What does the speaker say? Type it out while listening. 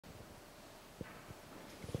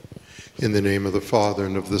In the name of the Father,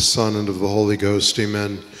 and of the Son, and of the Holy Ghost,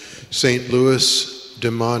 amen. St. Louis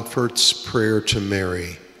de Montfort's prayer to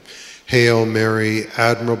Mary. Hail Mary,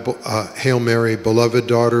 Hail Mary, beloved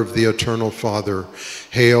daughter of the eternal Father.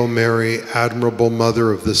 Hail Mary, admirable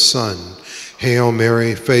mother of the Son. Hail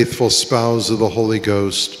Mary, faithful spouse of the Holy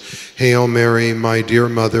Ghost. Hail Mary, my dear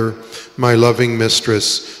mother, my loving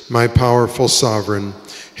mistress, my powerful sovereign.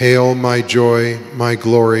 Hail my joy, my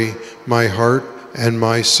glory, my heart, and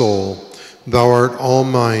my soul. Thou art all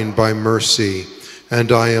mine by mercy,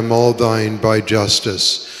 and I am all thine by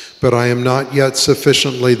justice. But I am not yet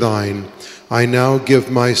sufficiently thine. I now give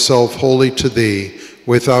myself wholly to thee,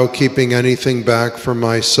 without keeping anything back from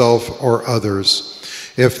myself or others.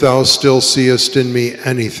 If thou still seest in me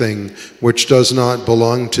anything which does not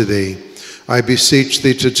belong to thee, I beseech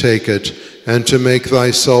thee to take it, and to make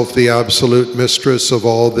thyself the absolute mistress of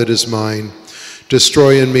all that is mine.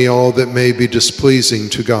 Destroy in me all that may be displeasing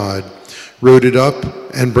to God. Root it up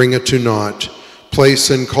and bring it to naught. Place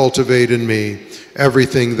and cultivate in me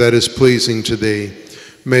everything that is pleasing to thee.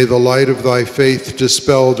 May the light of thy faith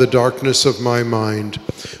dispel the darkness of my mind.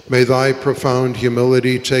 May thy profound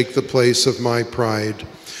humility take the place of my pride.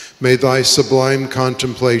 May thy sublime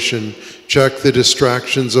contemplation check the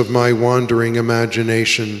distractions of my wandering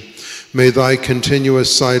imagination. May thy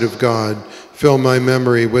continuous sight of God fill my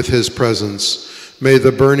memory with his presence. May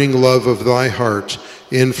the burning love of thy heart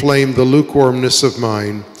inflame the lukewarmness of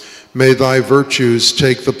mine. May thy virtues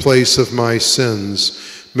take the place of my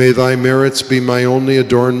sins. May thy merits be my only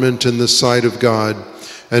adornment in the sight of God,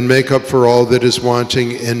 and make up for all that is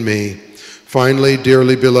wanting in me. Finally,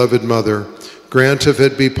 dearly beloved Mother, grant, if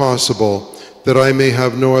it be possible, that I may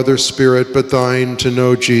have no other spirit but thine to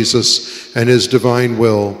know Jesus and his divine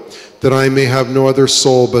will, that I may have no other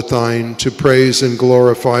soul but thine to praise and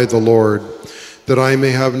glorify the Lord, that I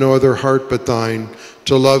may have no other heart but thine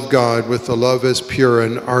to love God with a love as pure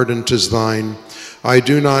and ardent as thine. I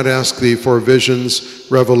do not ask thee for visions,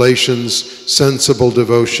 revelations, sensible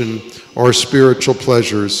devotion, or spiritual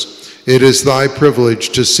pleasures. It is thy privilege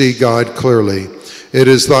to see God clearly. It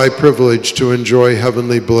is thy privilege to enjoy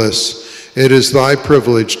heavenly bliss. It is thy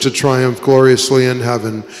privilege to triumph gloriously in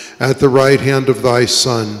heaven at the right hand of thy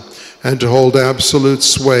Son, and to hold absolute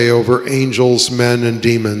sway over angels, men, and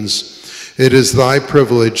demons. It is thy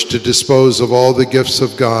privilege to dispose of all the gifts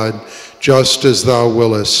of God just as thou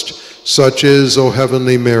willest. Such is, O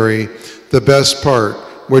heavenly Mary, the best part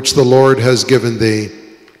which the Lord has given thee,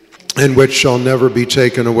 and which shall never be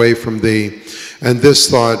taken away from thee. And this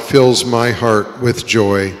thought fills my heart with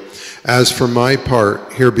joy. As for my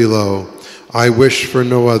part here below, I wish for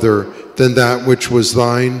no other than that which was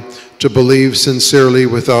thine, to believe sincerely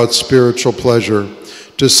without spiritual pleasure,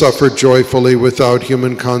 to suffer joyfully without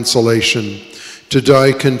human consolation, to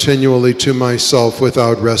die continually to myself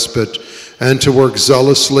without respite, and to work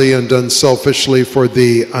zealously and unselfishly for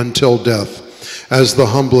thee until death, as the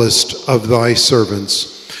humblest of thy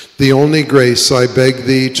servants. The only grace I beg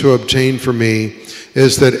thee to obtain for me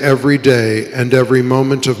is that every day and every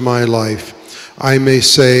moment of my life I may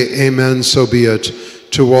say, Amen, so be it,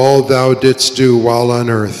 to all thou didst do while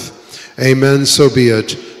on earth. Amen, so be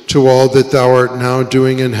it, to all that thou art now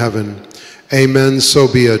doing in heaven. Amen,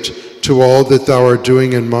 so be it, to all that thou art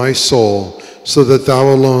doing in my soul, so that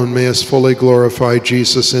thou alone mayest fully glorify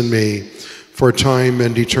Jesus in me, for time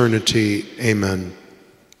and eternity. Amen.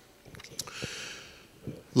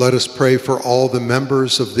 Let us pray for all the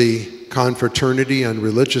members of the Confraternity and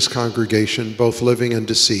religious congregation, both living and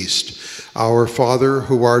deceased. Our Father,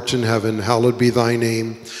 who art in heaven, hallowed be thy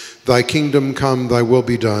name. Thy kingdom come, thy will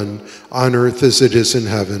be done, on earth as it is in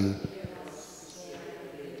heaven.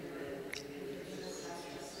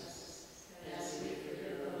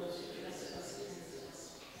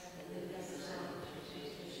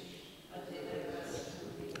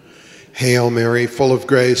 Hail Mary, full of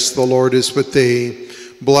grace, the Lord is with thee.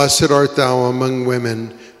 Blessed art thou among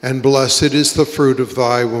women, and blessed is the fruit of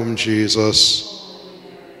thy womb, Jesus.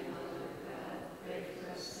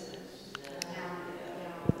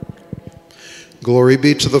 Glory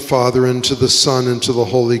be to the Father, and to the Son, and to the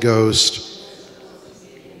Holy Ghost.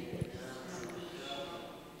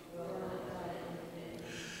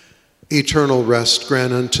 Eternal rest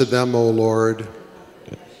grant unto them, O Lord.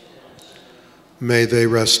 May they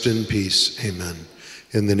rest in peace. Amen.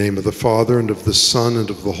 In the name of the Father, and of the Son, and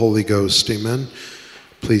of the Holy Ghost. Amen.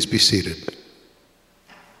 Please be seated.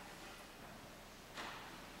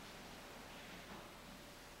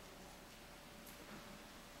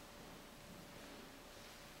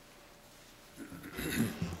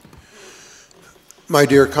 My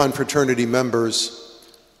dear Confraternity members,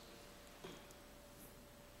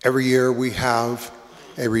 every year we have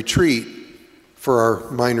a retreat for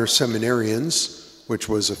our minor seminarians, which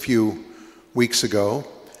was a few weeks ago.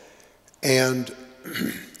 And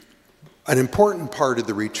an important part of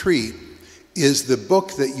the retreat is the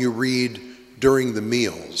book that you read during the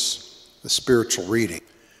meals, the spiritual reading.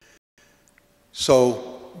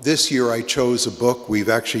 So this year I chose a book we've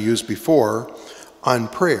actually used before on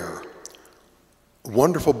prayer. A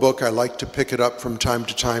wonderful book. I like to pick it up from time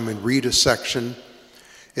to time and read a section.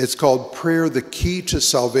 It's called Prayer, the Key to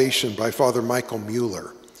Salvation by Father Michael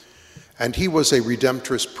Mueller. And he was a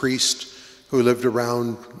Redemptorist priest who lived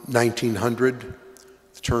around 1900,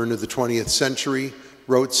 the turn of the 20th century,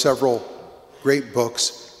 wrote several great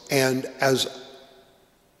books, and as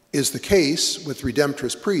is the case with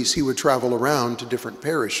Redemptorist priests, he would travel around to different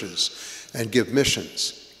parishes and give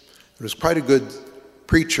missions. He was quite a good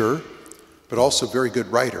preacher, but also a very good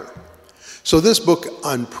writer. So this book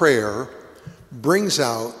on prayer brings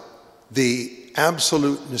out the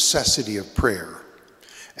absolute necessity of prayer.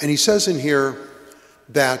 And he says in here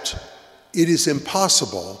that it is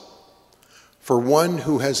impossible for one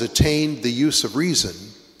who has attained the use of reason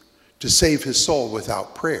to save his soul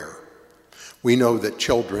without prayer. We know that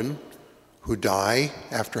children who die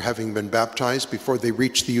after having been baptized before they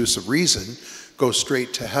reach the use of reason go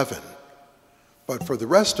straight to heaven. But for the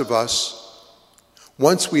rest of us,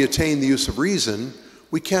 once we attain the use of reason,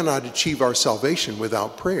 we cannot achieve our salvation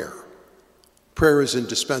without prayer. Prayer is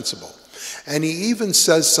indispensable. And he even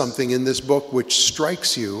says something in this book which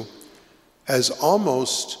strikes you as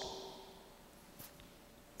almost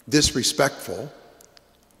disrespectful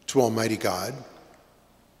to Almighty God.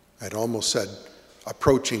 I'd almost said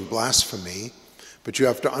approaching blasphemy, but you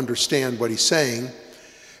have to understand what he's saying.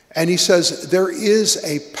 And he says, there is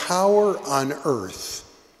a power on earth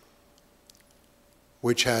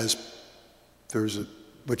which has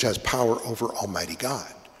power over Almighty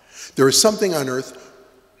God. There is something on earth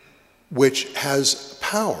which has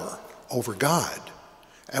power over God.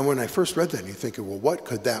 And when I first read that, you're thinking, well, what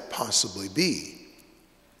could that possibly be?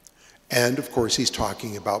 And of course, he's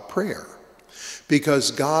talking about prayer,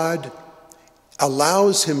 because God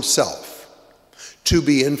allows himself to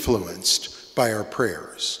be influenced by our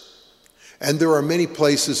prayers. And there are many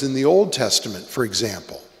places in the Old Testament, for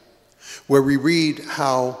example, where we read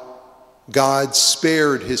how God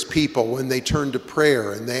spared his people when they turned to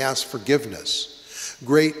prayer and they asked forgiveness.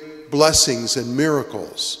 Great blessings and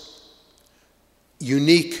miracles,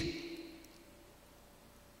 unique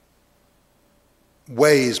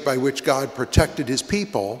ways by which God protected his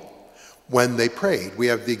people when they prayed. We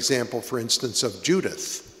have the example, for instance, of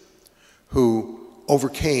Judith, who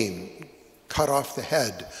overcame, cut off the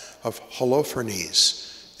head of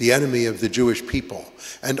Holofernes, the enemy of the Jewish people,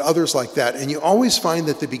 and others like that. And you always find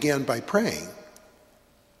that they began by praying.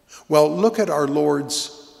 Well, look at our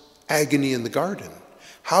Lord's agony in the garden.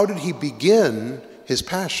 How did he begin his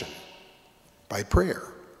passion? By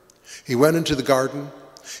prayer. He went into the garden.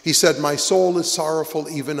 He said, my soul is sorrowful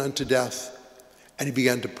even unto death. And he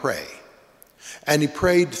began to pray. And he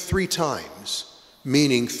prayed 3 times,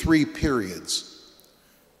 meaning 3 periods.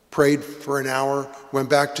 Prayed for an hour, went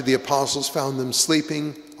back to the apostles, found them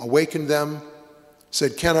sleeping, awakened them,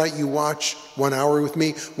 said, cannot you watch 1 hour with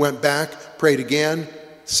me? Went back, prayed again,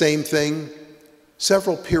 same thing.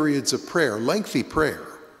 Several periods of prayer, lengthy prayer,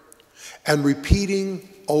 and repeating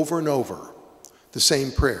over and over the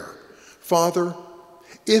same prayer. Father,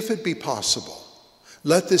 if it be possible,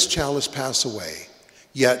 let this chalice pass away,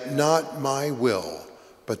 yet not my will,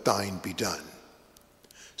 but thine be done.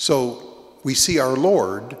 So we see our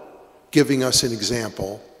Lord giving us an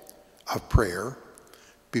example of prayer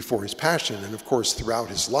before his passion. And of course, throughout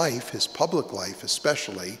his life, his public life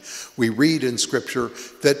especially, we read in Scripture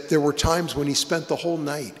that there were times when he spent the whole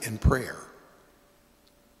night in prayer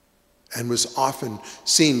and was often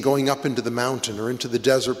seen going up into the mountain or into the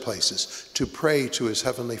desert places to pray to his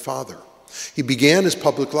heavenly Father. He began his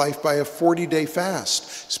public life by a 40-day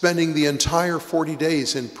fast, spending the entire 40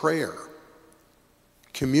 days in prayer,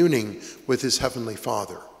 communing with his heavenly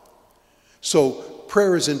Father. So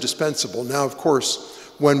prayer is indispensable. Now, of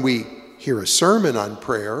course, when we hear a sermon on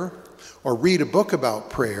prayer or read a book about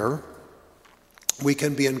prayer, we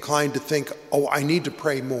can be inclined to think, oh, I need to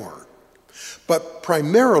pray more. But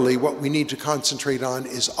primarily what we need to concentrate on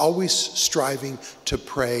is always striving to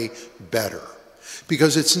pray better.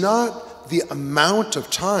 Because it's not the amount of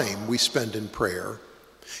time we spend in prayer,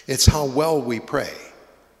 it's how well we pray.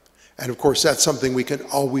 And of course, that's something we can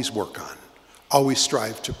always work on, always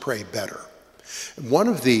strive to pray better. One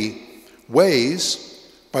of the ways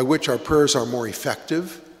by which our prayers are more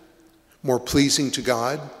effective, more pleasing to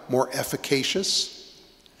God, more efficacious,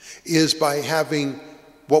 is by having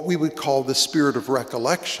what we would call the spirit of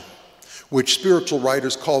recollection, which spiritual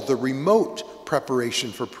writers call the remote preparation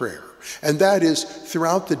for prayer. And that is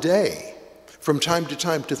throughout the day, from time to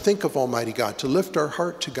time, to think of Almighty God, to lift our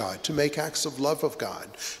heart to God, to make acts of love of God,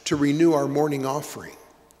 to renew our morning offering.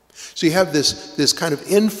 So you have this kind of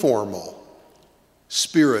informal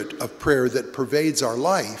spirit of prayer that pervades our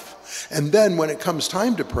life. And then when it comes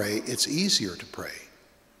time to pray, it's easier to pray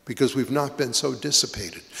because we've not been so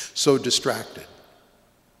dissipated, so distracted.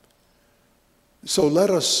 So let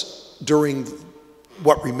us, during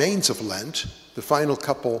what remains of Lent, the final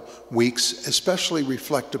couple weeks, especially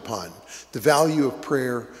reflect upon the value of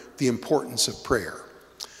prayer, the importance of prayer.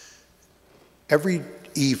 Every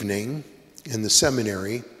evening in the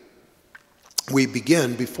seminary, we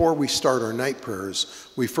begin, before we start our night prayers,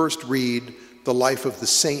 we first read the life of the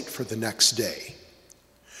saint for the next day.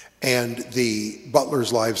 And the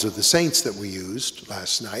Butler's Lives of the Saints that we used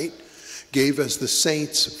last night gave as the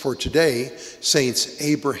saints for today, Saints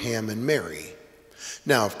Abraham and Mary.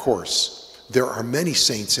 Now, of course, there are many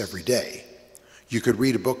saints every day. You could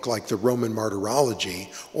read a book like the Roman Martyrology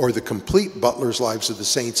or the complete Butler's Lives of the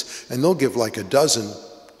Saints, and they'll give like a dozen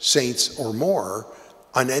saints or more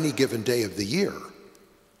on any given day of the year.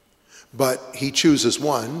 But he chooses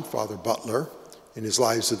one, Father Butler, in his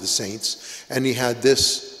Lives of the Saints, and he had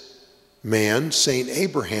this man, Saint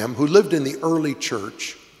Abraham, who lived in the early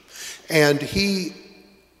church, and he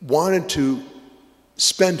wanted to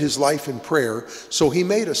spend his life in prayer, so he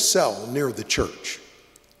made a cell near the church.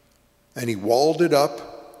 And he walled it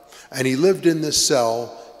up, and he lived in this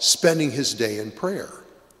cell, spending his day in prayer.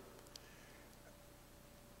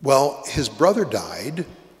 Well, his brother died,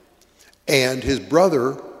 and his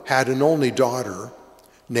brother had an only daughter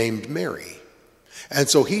named Mary. And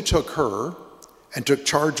so he took her and took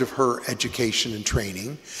charge of her education and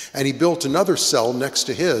training, and he built another cell next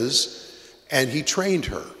to his, and he trained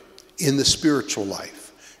her in the spiritual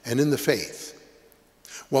life and in the faith.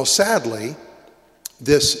 Well, sadly,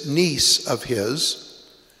 this niece of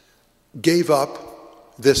his gave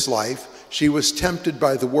up this life. She was tempted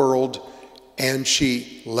by the world, and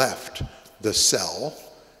she left the cell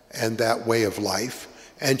and that way of life,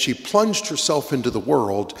 and she plunged herself into the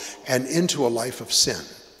world and into a life of sin.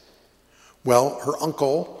 Well, her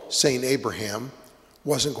uncle, Saint Abraham,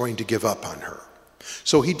 wasn't going to give up on her.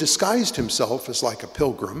 So he disguised himself as like a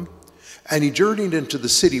pilgrim, and he journeyed into the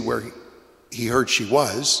city where he heard she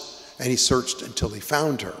was, and he searched until he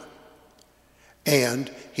found her.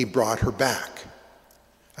 And he brought her back.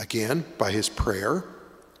 Again, by his prayer,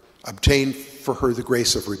 obtained for her the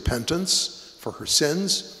grace of repentance for her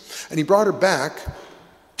sins, and he brought her back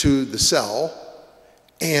to the cell,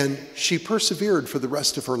 and she persevered for the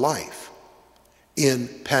rest of her life in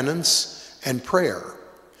penance and prayer.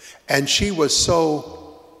 And she was so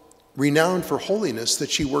renowned for holiness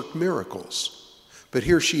that she worked miracles. But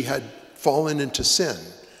here she had fallen into sin,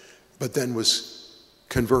 but then was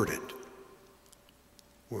converted.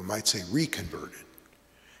 We might say reconverted.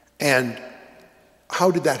 And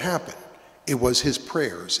how did that happen? It was his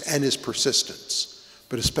prayers and his persistence,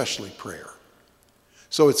 but especially prayer.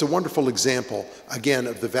 So it's a wonderful example, again,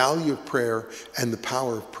 of the value of prayer and the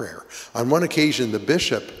power of prayer. On one occasion, the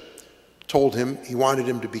bishop told him he wanted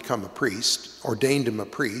him to become a priest, ordained him a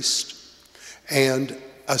priest, and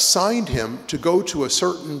assigned him to go to a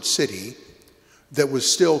certain city that was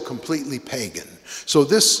still completely pagan. So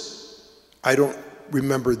this, I don't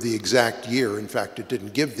remember the exact year. In fact, it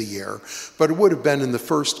didn't give the year, but it would have been in the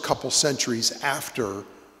first couple centuries after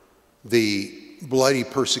the bloody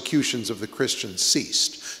persecutions of the Christians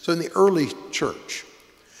ceased. So in the early church.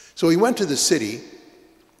 So he went to the city,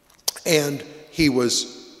 and he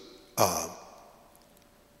was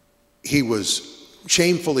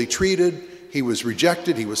shamefully treated, he was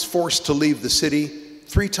rejected, he was forced to leave the city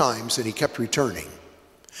 3 times, and he kept returning.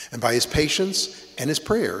 And by his patience and his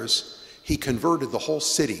prayers, he converted the whole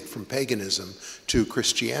city from paganism to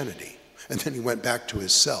Christianity. And then he went back to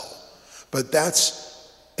his cell. But that's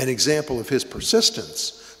an example of his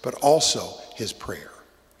persistence, but also his prayer.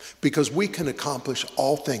 Because we can accomplish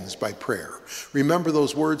all things by prayer. Remember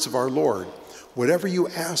those words of our Lord, whatever you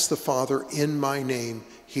ask the Father in my name,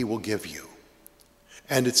 he will give you.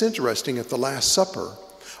 And it's interesting, at the Last Supper,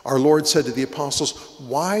 our Lord said to the apostles,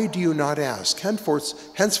 why do you not ask?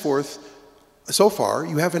 Henceforth, so far,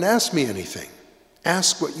 you haven't asked me anything.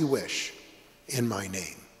 Ask what you wish in my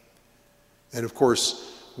name. And of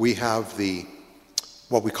course, we have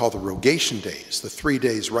what we call the Rogation Days, the 3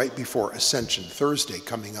 days right before Ascension Thursday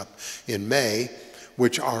coming up in May,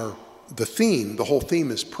 which are the whole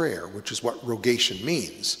theme is prayer, which is what Rogation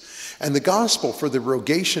means. And the gospel for the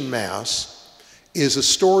Rogation Mass is a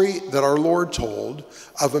story that our Lord told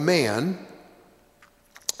of a man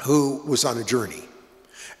who was on a journey.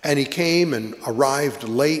 And he came and arrived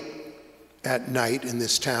late at night in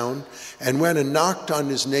this town and went and knocked on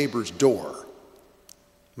his neighbor's door.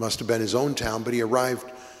 Must have been his own town, but he arrived,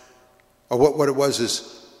 or what it was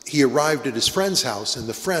is he arrived at his friend's house, and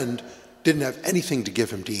the friend didn't have anything to give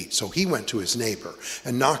him to eat. So he went to his neighbor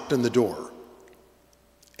and knocked on the door.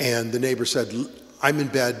 And the neighbor said, "I'm in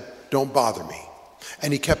bed, don't bother me."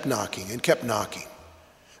 And he kept knocking and kept knocking.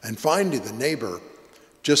 And finally the neighbor,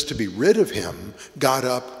 just to be rid of him, got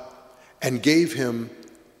up and gave him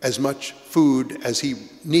as much food as he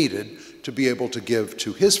needed to be able to give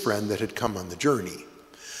to his friend that had come on the journey.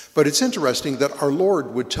 But it's interesting that our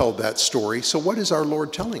Lord would tell that story. So what is our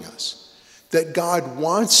Lord telling us? That God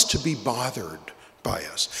wants to be bothered by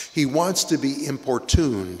us. He wants to be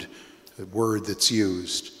importuned, the word that's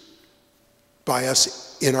used, by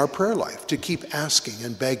us in our prayer life, to keep asking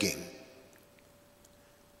and begging.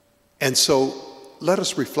 And so let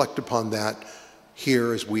us reflect upon that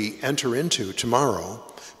here as we enter into tomorrow,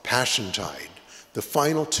 Passiontide, the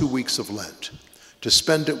final 2 weeks of Lent, to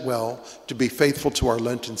spend it well, to be faithful to our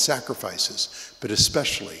Lenten sacrifices, but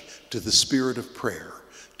especially to the spirit of prayer,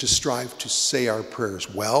 to strive to say our prayers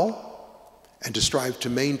well, and to strive to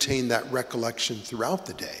maintain that recollection throughout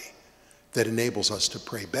the day that enables us to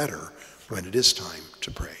pray better when it is time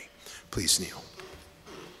to pray. Please kneel.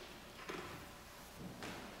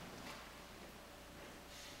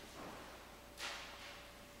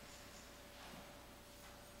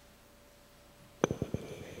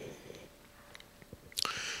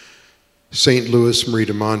 St. Louis Marie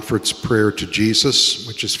de Montfort's prayer to Jesus,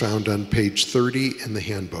 which is found on page 30 in the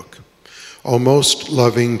handbook. O most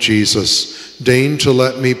loving Jesus, deign to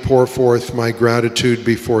let me pour forth my gratitude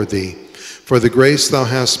before thee for the grace thou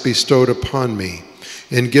hast bestowed upon me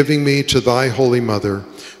in giving me to thy Holy Mother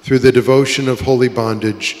through the devotion of holy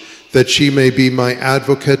bondage, that she may be my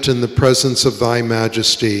advocate in the presence of thy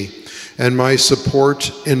majesty and my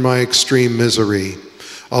support in my extreme misery.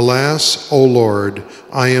 Alas, O Lord,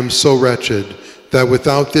 I am so wretched that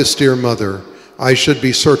without this dear mother, I should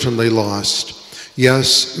be certainly lost.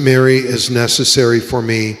 Yes, Mary is necessary for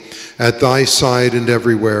me at thy side and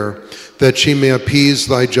everywhere, that she may appease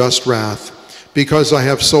thy just wrath, because I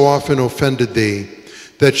have so often offended thee,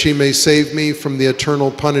 that she may save me from the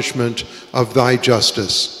eternal punishment of thy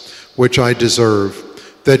justice, which I deserve,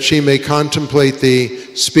 that she may contemplate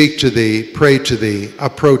thee, speak to thee, pray to thee,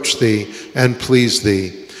 approach thee, and please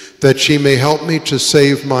thee, that she may help me to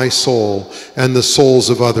save my soul and the souls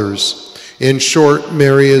of others. In short,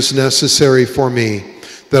 Mary is necessary for me,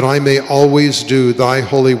 that I may always do thy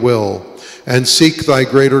holy will and seek thy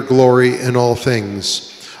greater glory in all things.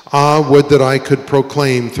 Ah, would that I could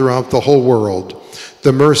proclaim throughout the whole world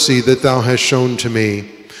the mercy that thou hast shown to me.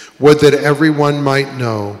 Would that everyone might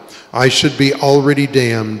know I should be already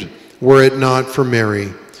damned were it not for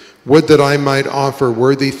Mary. Would that I might offer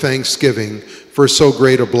worthy thanksgiving for so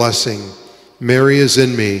great a blessing. Mary is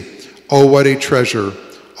in me. Oh, what a treasure.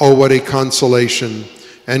 Oh, what a consolation.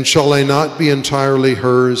 And shall I not be entirely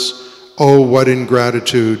hers? Oh, what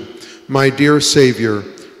ingratitude. My dear Savior,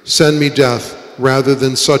 send me death rather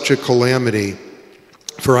than such a calamity,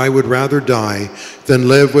 for I would rather die than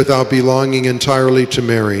live without belonging entirely to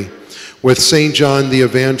Mary. With St. John the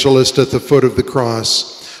Evangelist at the foot of the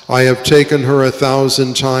cross, I have taken her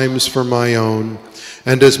 1,000 times for my own,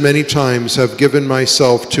 and as many times have given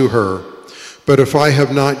myself to her. But if I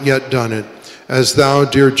have not yet done it, as thou,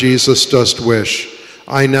 dear Jesus, dost wish,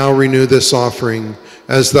 I now renew this offering,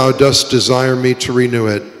 as thou dost desire me to renew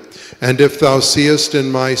it. And if thou seest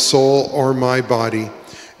in my soul or my body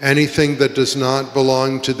anything that does not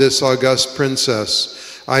belong to this august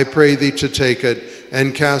princess, I pray thee to take it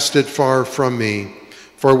and cast it far from me.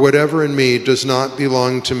 For whatever in me does not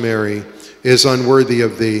belong to Mary is unworthy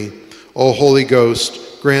of thee. O Holy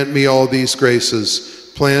Ghost, grant me all these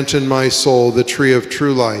graces. Plant in my soul the tree of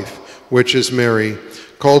true life, which is Mary.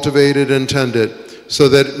 Cultivate it and tend it, so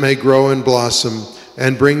that it may grow and blossom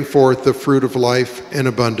and bring forth the fruit of life in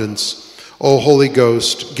abundance. O Holy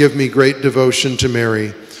Ghost, give me great devotion to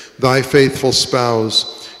Mary, thy faithful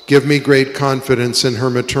spouse. Give me great confidence in her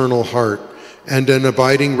maternal heart and an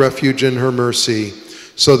abiding refuge in her mercy,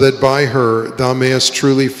 so that by her thou mayest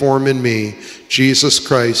truly form in me Jesus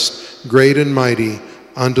Christ, great and mighty,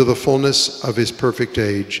 unto the fullness of his perfect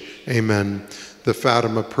age. Amen. The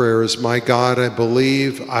Fatima prayer is, my God, I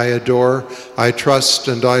believe, I adore, I trust,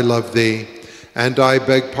 and I love thee. And I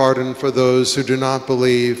beg pardon for those who do not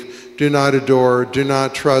believe, do not adore, do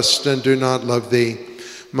not trust, and do not love thee.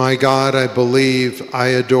 My God, I believe, I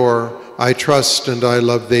adore, I trust, and I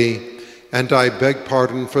love thee. and I beg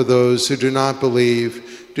pardon for those who do not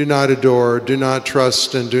believe, do not adore, do not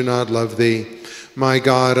trust, and do not love thee. My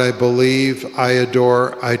God, I believe, I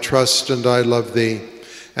adore, I trust, and I love thee.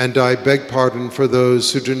 And I beg pardon for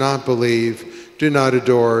those who do not believe, do not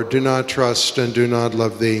adore, do not trust, and do not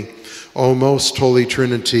love thee. O most holy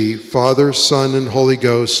Trinity, Father, Son, and Holy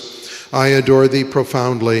Ghost, I adore thee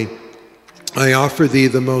profoundly. I offer thee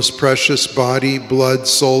the most precious body, blood,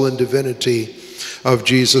 soul, and divinity of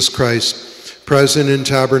Jesus Christ, present in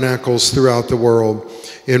tabernacles throughout the world,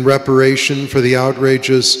 in reparation for the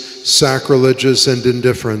outrages, sacrileges, and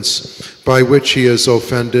indifference by which he is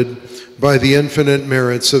offended, by the infinite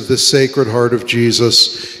merits of the Sacred Heart of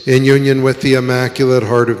Jesus, in union with the Immaculate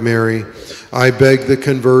Heart of Mary, I beg the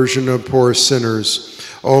conversion of poor sinners.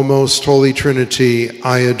 O most holy Trinity,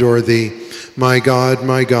 I adore thee. My God,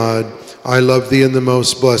 I love thee in the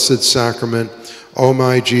most blessed sacrament. O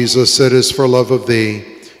my Jesus, it is for love of thee,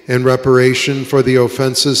 in reparation for the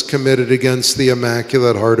offenses committed against the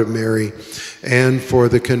Immaculate Heart of Mary, and for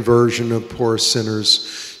the conversion of poor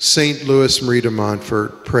sinners. Saint Louis Marie de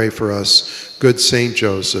Montfort, pray for us. Good Saint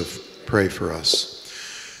Joseph, pray for us.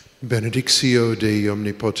 Benedictio Dei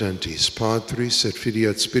omnipotentis, Patris et Filii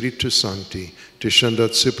et Spiritus Sancti,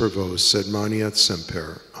 descendat super vos, et maniat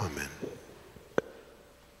semper. Amen.